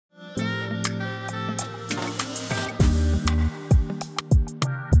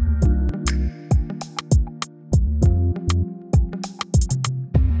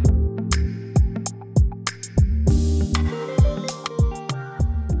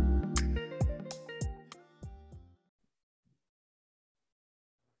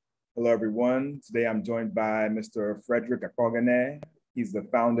Hello, everyone. Today I'm joined by Mr. Frederick Akpoghene. He's the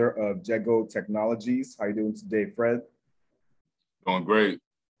founder of JéGO Technologies. How are you doing today, Fred? Doing great.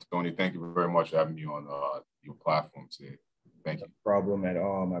 Tony, thank you very much for having me on your platform today. Thank you. No problem at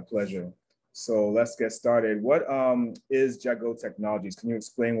all. My pleasure. So let's get started. What is JéGO Technologies? Can you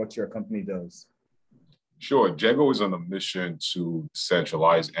explain what your company does? Sure. JéGO is on a mission to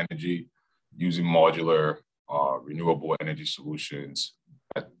centralize energy using modular, renewable energy solutions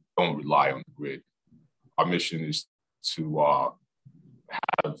that don't rely on the grid. Our mission is to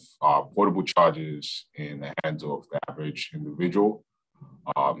have portable chargers in the hands of the average individual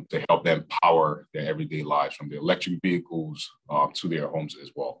to help them power their everyday lives, from their electric vehicles to their homes as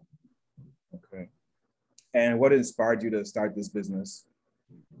well. Okay. And what inspired you to start this business?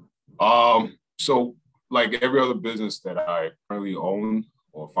 So like every other business that I currently own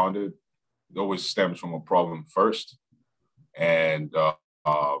or founded, it always stems from a problem first. And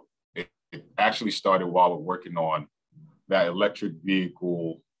it actually started while we're working on that electric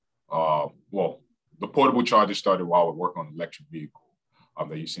vehicle. The portable charger started while we're working on the electric vehicle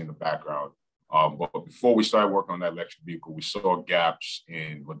that you see in the background. But before we started working on that electric vehicle, we saw gaps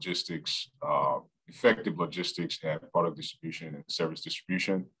in logistics, effective logistics and product distribution and service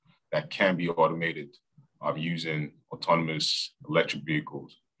distribution that can be automated using autonomous electric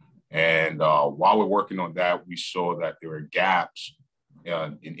vehicles. And while we're working on that, we saw that there were gaps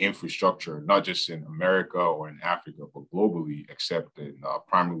in infrastructure, not just in America or in Africa, but globally, except in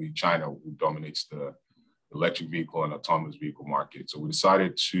primarily China, who dominates the electric vehicle and autonomous vehicle market. So we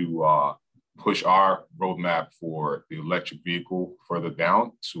decided to push our roadmap for the electric vehicle further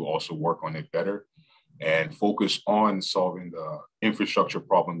down to also work on it better and focus on solving the infrastructure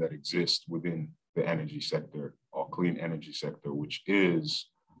problem that exists within the energy sector or clean energy sector, which is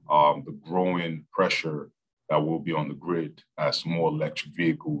the growing pressure that will be on the grid as more electric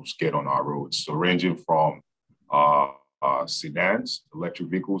vehicles get on our roads. So ranging from sedans, electric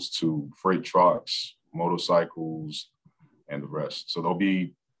vehicles, to freight trucks, motorcycles, and the rest. So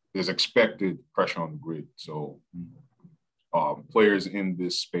there's expected pressure on the grid. So players in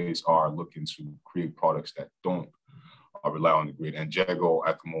this space are looking to create products that don't rely on the grid. And JéGO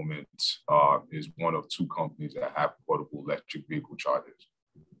at the moment is one of two companies that have portable electric vehicle chargers.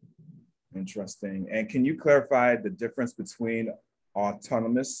 Interesting. And can you clarify the difference between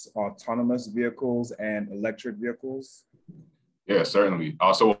autonomous vehicles and electric vehicles? Yeah, certainly.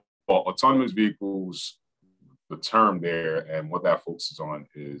 Autonomous vehicles, the term there and what that focuses on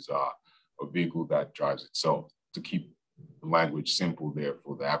is a vehicle that drives itself, to keep the language simple there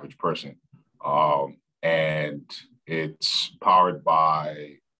for the average person. And it's powered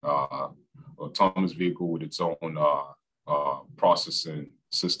by autonomous vehicle with its own processing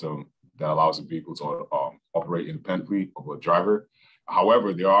system that allows the vehicle to operate independently of a driver.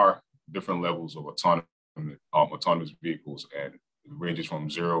 However, there are different levels of autonomous vehicles, and it ranges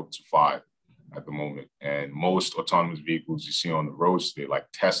from 0 to 5 at the moment. And most autonomous vehicles you see on the roads today, like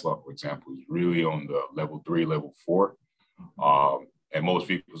Tesla, for example, is really on the level 3, level 4. And most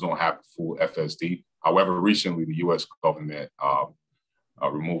vehicles don't have full FSD. However, recently the US government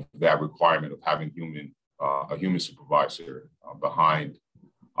removed that requirement of having a human supervisor behind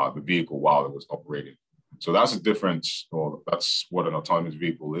the vehicle while it was operating. So that's the difference, or that's what an autonomous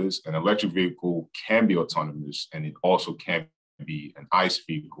vehicle is. An electric vehicle can be autonomous, and it also can be an ICE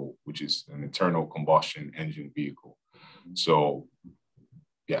vehicle, which is an internal combustion engine vehicle. So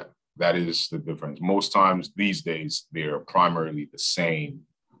yeah, that is the difference. Most times these days, they're primarily the same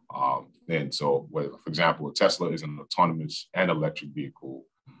thing. So for example, a Tesla is an autonomous and electric vehicle.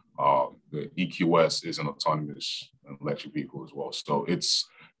 The EQS is an autonomous electric vehicle as well. So it's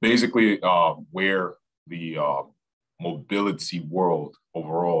basically where the mobility world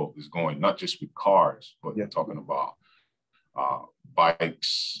overall is going, not just with cars, but you're talking about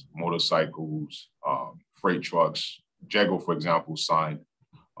bikes, motorcycles, freight trucks. JéGO, for example, signed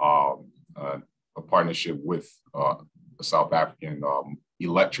a partnership with a South African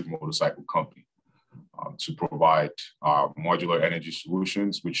electric motorcycle company to provide modular energy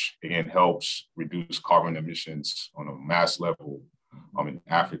solutions, which again helps reduce carbon emissions on a mass level in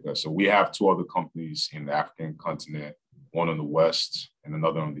Africa. So we have two other companies in the African continent, one on the west and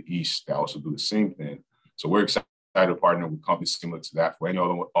another on the east, that also do the same thing. So we're excited to partner with companies similar to that. For any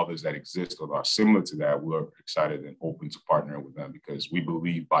others that exist or are similar to that, we're excited and open to partner with them, because we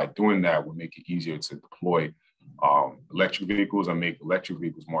believe by doing that, we'll make it easier to deploy electric vehicles and make electric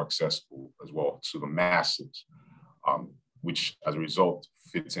vehicles more accessible as well to the masses, which as a result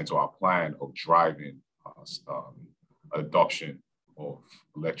fits into our plan of driving adoption of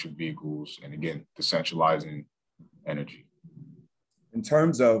electric vehicles and again, decentralizing energy. In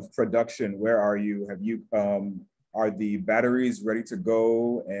terms of production, where are you? Have you are the batteries ready to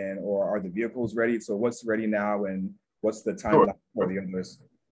go, and or are the vehicles ready? So what's ready now, and what's the timeline for the others?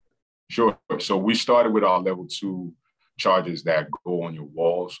 Sure. So we started with our level 2 chargers that go on your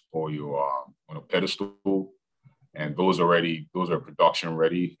walls or your on a pedestal, and those are ready. Those are production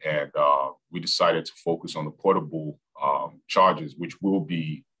ready, and we decided to focus on the portable chargers, which will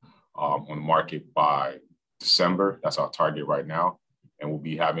be on the market by December. That's our target right now, and we'll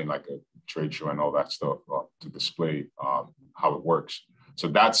be having like a trade show and all that stuff to display how it works. So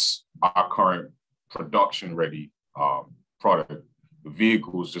that's our current production ready product. The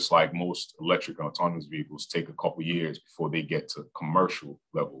vehicles, just like most electric and autonomous vehicles, take a couple years before they get to commercial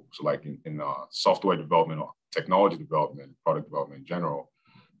level. So like in software development or technology development, product development in general,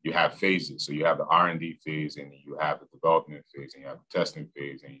 you have phases. So you have the R&D phase, and you have the development phase, and you have the testing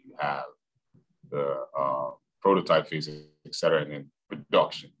phase, and you have the prototype phase, et cetera, and then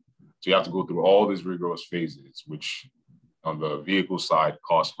production. So you have to go through all these rigorous phases, which on the vehicle side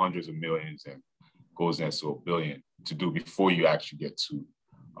costs hundreds of millions and goes into $1 billion to do before you actually get to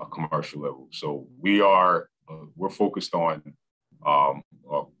a commercial level. So we're focused on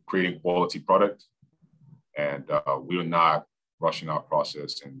creating quality product, and we are not rushing our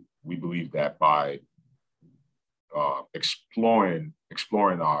process. And we believe that by exploring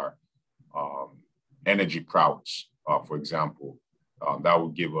our energy prowess, for example, that will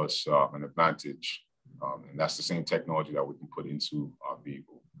give us an advantage. And that's the same technology that we can put into our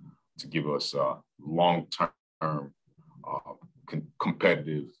vehicle to give us long-term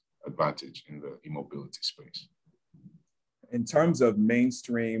competitive advantage in the e-mobility space. In terms of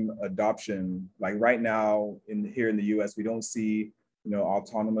mainstream adoption, like right now here in the US, we don't see,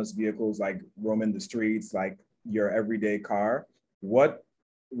 autonomous vehicles like roaming the streets like your everyday car. What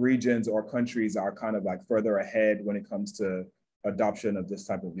regions or countries are kind of like further ahead when it comes to adoption of this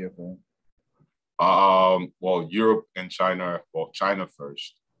type of vehicle? Well, Europe and China, China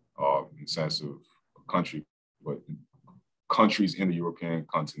first, in the sense of a country, but countries in the European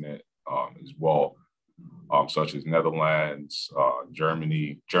continent as well, such as Netherlands,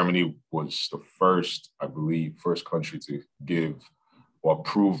 Germany. Germany was the first, I believe, first country to give or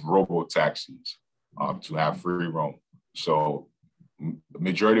approve robo-taxis to have free roam. So the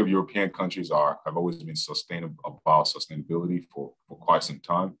majority of European countries have always been about sustainability for quite some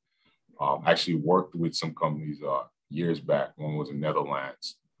time. I actually worked with some companies years back. One was in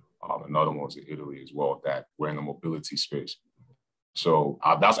Netherlands, another one was in Italy as well, that were in the mobility space. So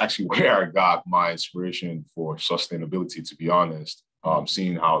that's actually where I got my inspiration for sustainability, to be honest,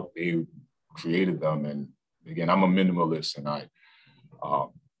 seeing how they created them. And again, I'm a minimalist, and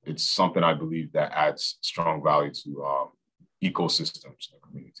it's something I believe that adds strong value to ecosystems and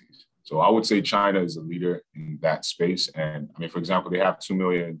communities. So I would say China is a leader in that space. And I mean, for example, they have 2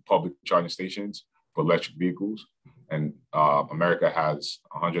 million public charging stations for electric vehicles, and America has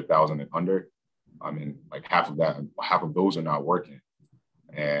 100,000 and under. I mean, like half of those are not working.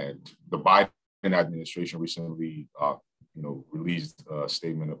 And the Biden administration recently, released a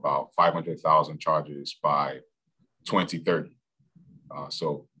statement about 500,000 chargers by 2030.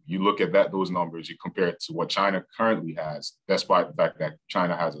 So you look at those numbers, you compare it to what China currently has, despite the fact that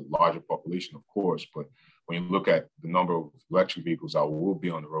China has a larger population, of course. But when you look at the number of electric vehicles that will be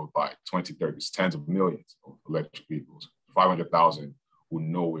on the road by 2030, it's tens of millions of electric vehicles. 500,000 will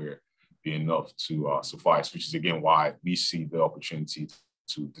nowhere be enough to suffice, which is, again, why we see the opportunity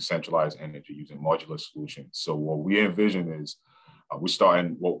to decentralize energy using modular solutions. So what we envision is we're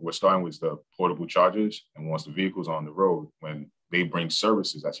starting with the portable chargers, and once the vehicle's on the road, when they bring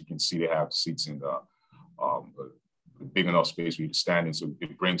services, as you can see, they have seats in the big enough space for you to stand in. So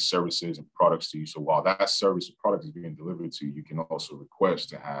it brings services and products to you. So while that service or product is being delivered to you, you can also request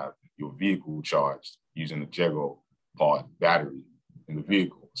to have your vehicle charged using the JéGO pod battery in the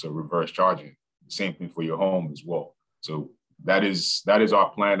vehicle. So reverse charging, same thing for your home as well. So that is our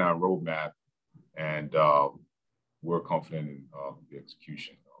plan, our roadmap, and we're confident in the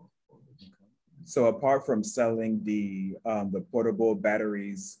execution of this. So apart from selling the portable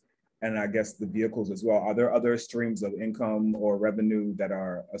batteries and I guess the vehicles as well, are there other streams of income or revenue that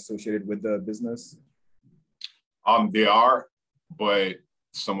are associated with the business? They are, but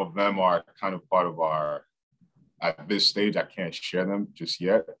some of them are kind of part of at this stage, I can't share them just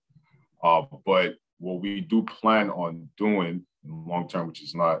yet. But what we do plan on doing in the long term, which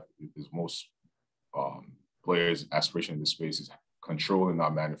is most players' aspiration in this space, is controlling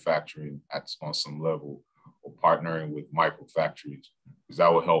our manufacturing on some level, or partnering with micro factories, because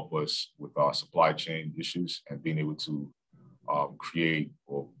that will help us with our supply chain issues and being able to create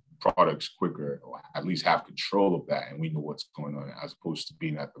or products quicker, or at least have control of that, and we know what's going on, as opposed to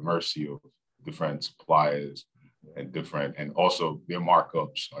being at the mercy of different suppliers and also their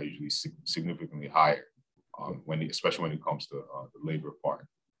markups are usually significantly higher, especially when it comes to the labor part.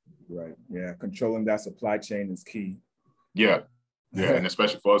 Right. Yeah. Controlling that supply chain is key. Yeah. Yeah. And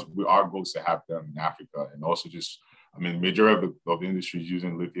especially for us, our goal is to have them in Africa, and also just, I mean, the majority of the industry is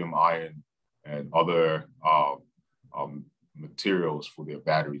using lithium ion and other materials for their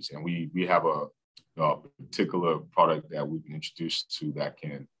batteries. And we have a particular product that we've been introduced to that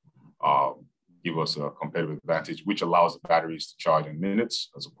can give us a competitive advantage, which allows the batteries to charge in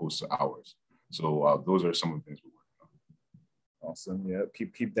minutes as opposed to hours. So those are some of the things we're working on. Awesome. Yeah.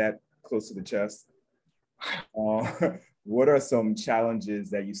 Keep that close to the chest. What are some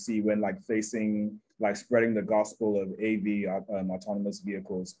challenges that you see when facing spreading the gospel of AV, autonomous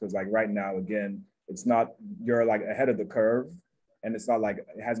vehicles? Because right now, again, it's not, you're ahead of the curve, and it's not it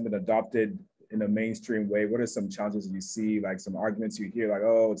hasn't been adopted in a mainstream way. What are some challenges you see, some arguments you hear,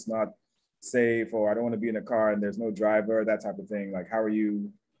 oh, it's not safe, or I don't want to be in a car and there's no driver, that type of thing? How are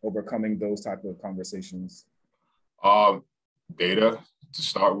you overcoming those type of conversations? Data to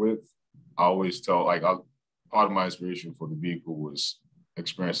start with. I always tell, part of my inspiration for the vehicle was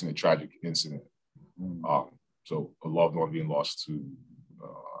experiencing a tragic incident. So a loved one being lost to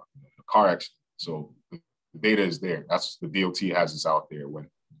a car accident. So the data is there. That's the DOT has this out there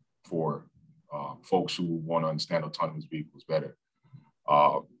for folks who want to understand autonomous vehicles better.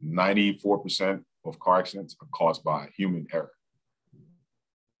 94% of car accidents are caused by human error.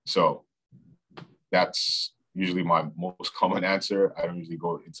 So that's usually my most common answer. I don't usually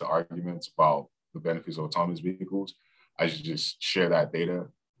go into arguments about the benefits of autonomous vehicles. I should just share that data.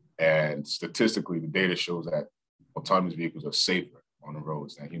 And statistically, the data shows that autonomous vehicles are safer on the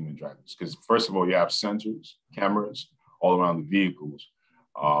roads than human drivers. Because first of all, you have sensors, cameras all around the vehicles.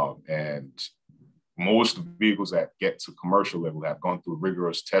 And most of the vehicles that get to commercial level have gone through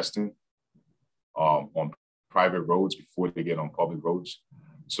rigorous testing on private roads before they get on public roads.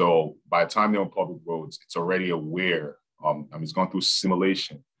 So by the time they're on public roads, it's already aware. It's gone through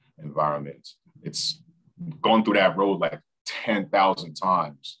simulation environments. It's gone through that road 10,000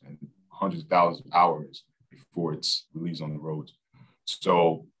 times and hundreds of thousands of hours before it's released on the roads.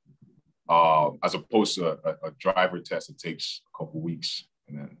 So as opposed to a driver test, it takes a couple of weeks.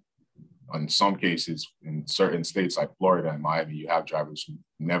 And then in some cases, in certain states like Florida and Miami, you have drivers who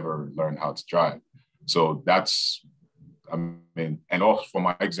never learn how to drive. So that's, and also for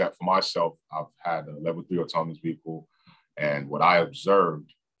myself, I've had a level 3 autonomous vehicle. And what I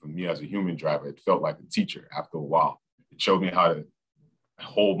observed for me as a human driver, it felt like a teacher after a while. It showed me how to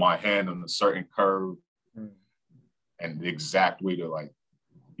hold my hand on a certain curve and the exact way to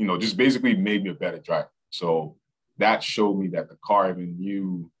just basically made me a better driver. So that showed me that the car even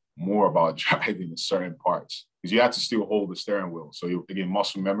knew more about driving in certain parts, because you have to still hold the steering wheel. So you get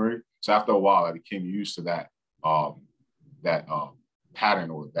muscle memory. So after a while, I became used to that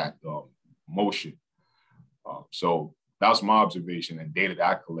pattern or that motion. So that was my observation and data that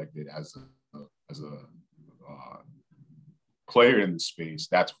I collected as a player in the space.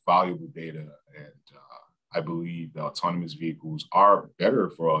 That's valuable data, and I believe that autonomous vehicles are better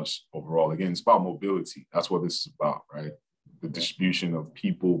for us overall. Again, it's about mobility. That's what this is about, right? The distribution of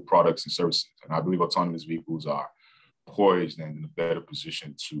people, products, and services. And I believe autonomous vehicles are poised and in a better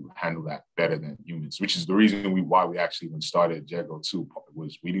position to handle that better than humans, which is the reason why we actually even started JéGO too,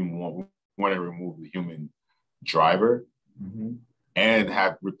 was we want to remove the human driver and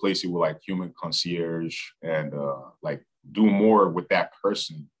replace it with human concierge and do more with that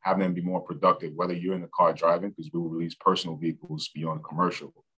person, have them be more productive, whether you're in the car driving, because we will release personal vehicles beyond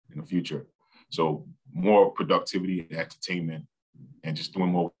commercial in the future. So more productivity and entertainment and just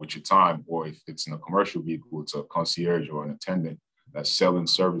doing more with your time. Or if it's in a commercial vehicle, it's a concierge or an attendant that's selling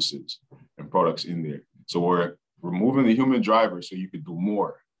services and products in there. So we're removing the human driver so you could do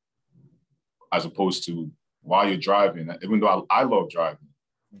more, as opposed to while you're driving, even though I love driving,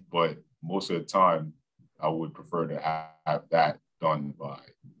 but most of the time I would prefer to have that done by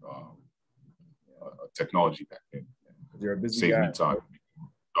technology that can You're a busy save guy. me time,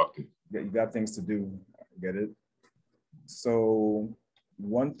 productive. Yeah, you got things to do. I get it. So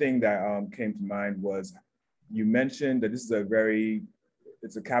one thing that came to mind was you mentioned that this is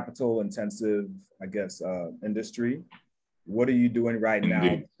it's a capital intensive, I guess, industry. What are you doing right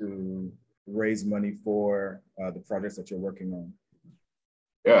now to raise money for the projects that you're working on?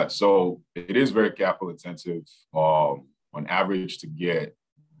 Yeah, so it is very capital intensive. On average, to get,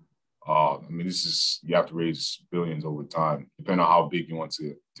 you have to raise billions over time, depending on how big you want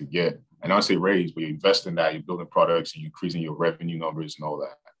to get. And I say raise, but you invest in that, you're building products and you're increasing your revenue numbers and all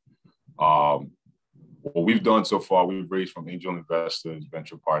that. What we've done so far, we've raised from angel investors,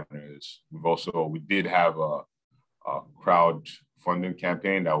 venture partners. We did have a crowdfunding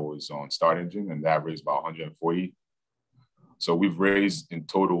campaign that was on Start Engine, and that raised about 140. So we've raised in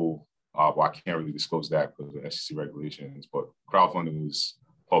total, well, I can't really disclose that because of the SEC regulations, but crowdfunding is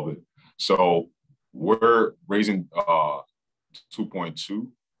public. So we're raising 2.2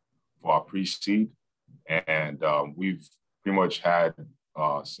 for our pre-seed, and we've pretty much had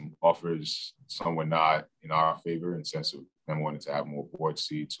some offers. Some were not in our favor in the sense of them wanting to have more board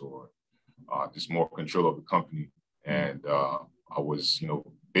seats or just more control of the company. And I was,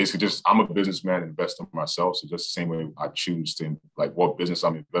 basically just, I'm a businessman, investor myself. So just the same way I choose to, like, what business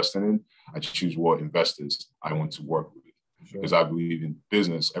I'm investing in, I choose what investors I want to work with. Sure. Because I believe in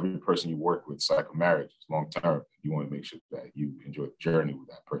business, every person you work with, it's like a marriage, it's long term. You want to make sure that you enjoy the journey with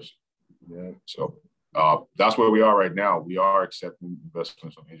that person. Yeah. So that's where we are right now. We are accepting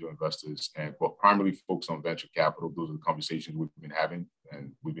investments from angel investors, and we're primarily focused on venture capital. Those are the conversations we've been having,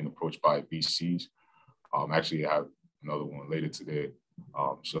 and we've been approached by VCs. Actually, I have another one later today.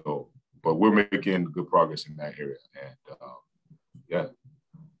 But we're making good progress in that area, and yeah.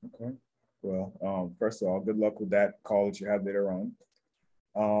 Okay. Well, first of all, good luck with that call that you have later on.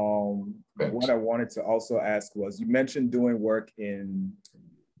 What I wanted to also ask was, you mentioned doing work in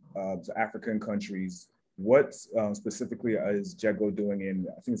African countries. What specifically is JéGO doing in,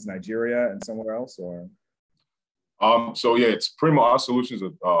 I think it's Nigeria and somewhere else, or? So yeah, it's pretty much our solutions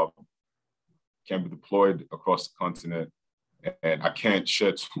can be deployed across the continent, and I can't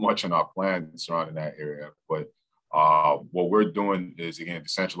share too much on our plans surrounding that area, but what we're doing is, again,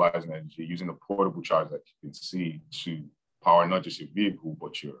 decentralizing energy using a portable charge that you can see to power not just your vehicle,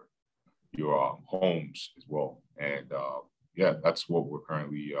 but your homes as well. And yeah, that's what we're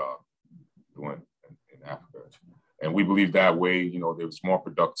currently doing in Africa. And we believe that way, there's more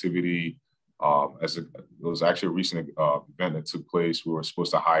productivity. There was actually a recent event that took place. We were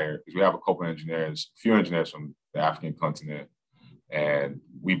supposed to hire, because we have a few engineers from the African continent, and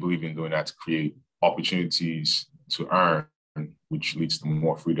we believe in doing that to create opportunities to earn, which leads to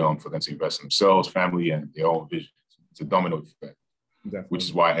more freedom for them to invest in themselves, family, and their own visions. It's a domino effect, definitely, which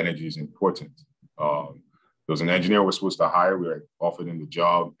is why energy is important. There was an engineer we were supposed to hire. We were offered him the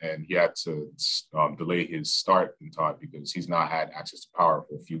job, and he had to delay his start in time because he's not had access to power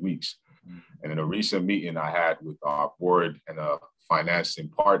for a few weeks. And in a recent meeting I had with our board and a financing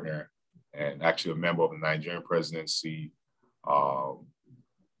partner, and actually a member of the Nigerian presidency,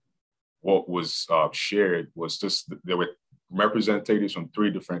 what was shared was just there were representatives from 3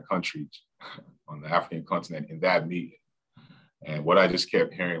 different countries on the African continent in that meeting. And what I just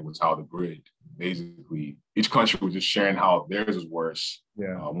kept hearing was how the grid, basically, each country was just sharing how theirs was worse.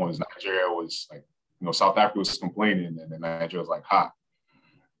 Yeah. One was Nigeria was like, South Africa was complaining, and then Nigeria was like,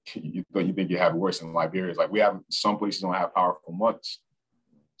 you think you have it worse than Liberia. It's like, we have, some places don't have power for months.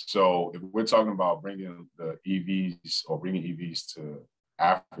 So if we're talking about bringing the EVs or bringing EVs to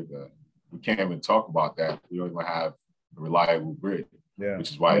Africa, we can't even talk about that. We don't even have a reliable grid,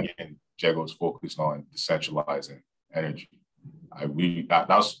 which is why, again, JéGO is focused on decentralizing energy.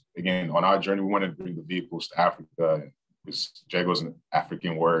 That's, again, on our journey, we want to bring the vehicles to Africa, because JéGO is an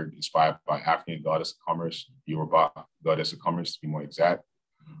African word inspired by African goddess of commerce, Yoruba goddess of commerce, to be more exact,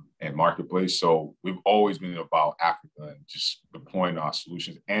 and marketplace. So we've always been about Africa and just deploying our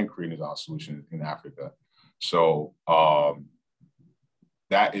solutions and creating our solutions in Africa. So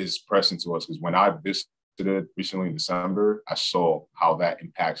that is pressing to us, because when I visited recently in December, I saw how that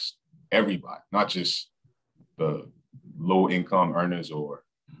impacts everybody, not just the low income earners, or,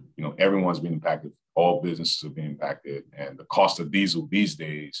 everyone's being impacted. All businesses are being impacted. And the cost of diesel these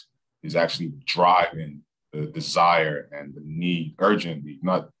days is actually driving the desire and the need, urgent need,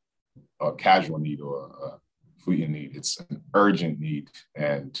 not a casual need or a fleeting need. It's an urgent need.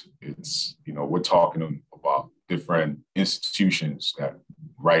 And it's, we're talking about different institutions that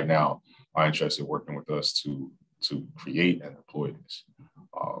right now are interested in working with us to create and deploy this.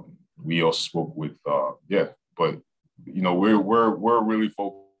 We also spoke with, but we're really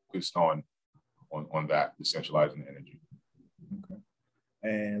focused on that, decentralizing energy. Okay.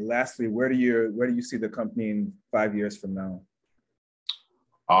 And lastly, where do you see the company in 5 years from now?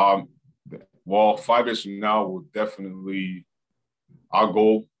 Well, 5 years from now, we'll definitely, our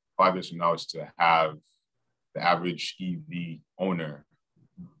goal 5 years from now is to have the average EV owner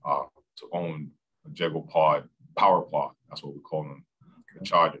to own a JéGO pod, power pod. That's what we call them, the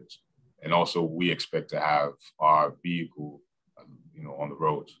chargers. And also, we expect to have our vehicle, on the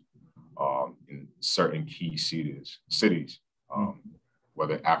roads in certain key cities,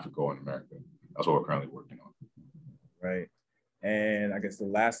 whether Africa or in America. That's what we're currently working on. Right. And I guess the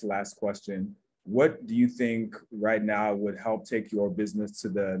last question, what do you think right now would help take your business to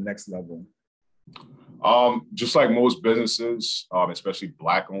the next level? Just like most businesses, especially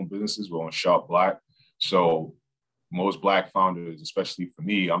Black-owned businesses, we're on Sharp Black. So most Black founders, especially for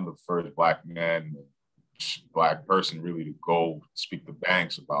me, I'm the first Black man, Black person really to go speak to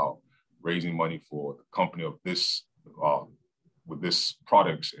banks about raising money for the company of this, with this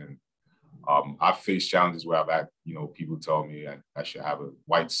products. And I've faced challenges where I've had, people tell me I should have a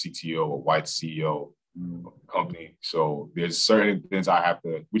white CTO or white CEO of the company. So there's certain things I have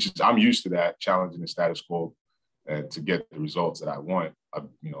to, which is, I'm used to that, challenging the status quo to get the results that I want.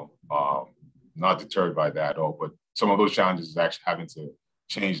 Not deterred by that at all, but some of those challenges is actually having to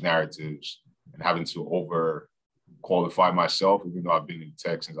change narratives and having to over qualify myself, even though I've been in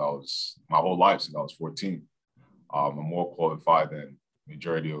tech since my whole life, since I was 14. I'm more qualified than the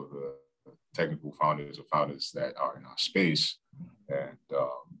majority of the technical founders or founders that are in our space. And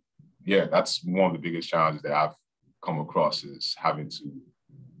yeah, that's one of the biggest challenges that I've come across, is having to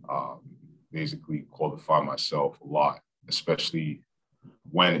basically qualify myself a lot, especially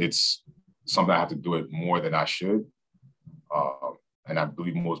when it's something I have to do it more than I should. And I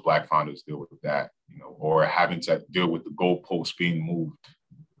believe most Black founders deal with that, or having to deal with the goalposts being moved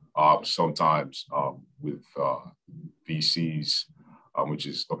sometimes with VCs, which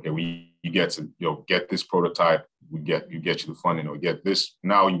is, okay, you get to get this prototype, you get you the funding, or get this,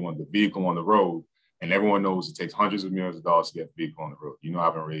 now you want the vehicle on the road, and everyone knows it takes hundreds of millions of dollars to get the vehicle on the road. I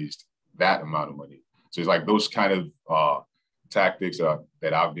haven't raised that amount of money. So it's like those kind of tactics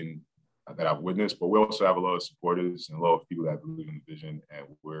that I've witnessed, but we also have a lot of supporters and a lot of people that believe in the vision, and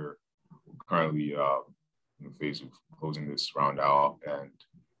we're currently in the phase of closing this round out. And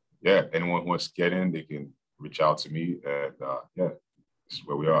yeah, anyone who wants to get in, they can reach out to me, and yeah, this is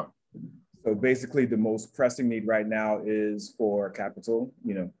where we are. So basically the most pressing need right now is for capital,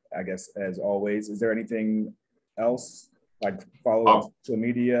 I guess, as always. Is there anything else, like follow on social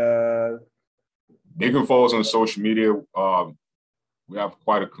media? They can follow us on social media. We have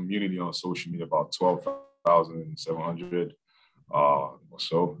quite a community on social media, about 12,700 or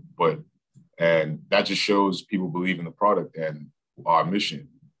so. And that just shows people believe in the product and our mission.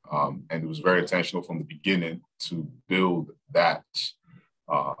 And it was very intentional from the beginning to build that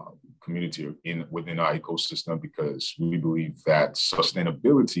community within our ecosystem, because we believe that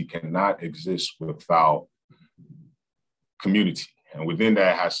sustainability cannot exist without community. And within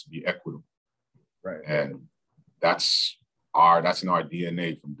that, it has to be equitable. Right. And that's in our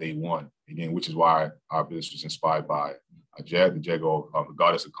DNA from day one, again, which is why our business was inspired by JED, the JéGO, the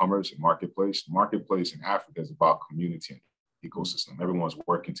goddess of commerce and marketplace. Marketplace in Africa is about community and ecosystem. Everyone's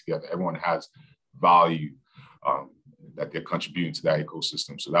working together. Everyone has value that they're contributing to that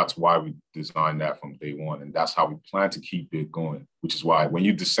ecosystem. So that's why we designed that from day one. And that's how we plan to keep it going, which is why when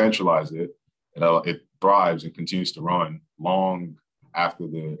you decentralize it, it thrives and continues to run long after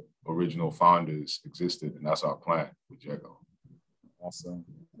the original founders existed. And that's our plan with JéGO. Awesome.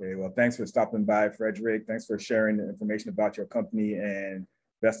 Okay, well, thanks for stopping by, Frederick. Thanks for sharing the information about your company, and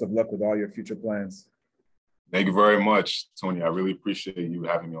best of luck with all your future plans. Thank you very much, Tony. I really appreciate you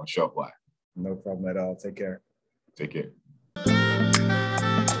having me on SHOPPE. No problem at all. Take care. Take care.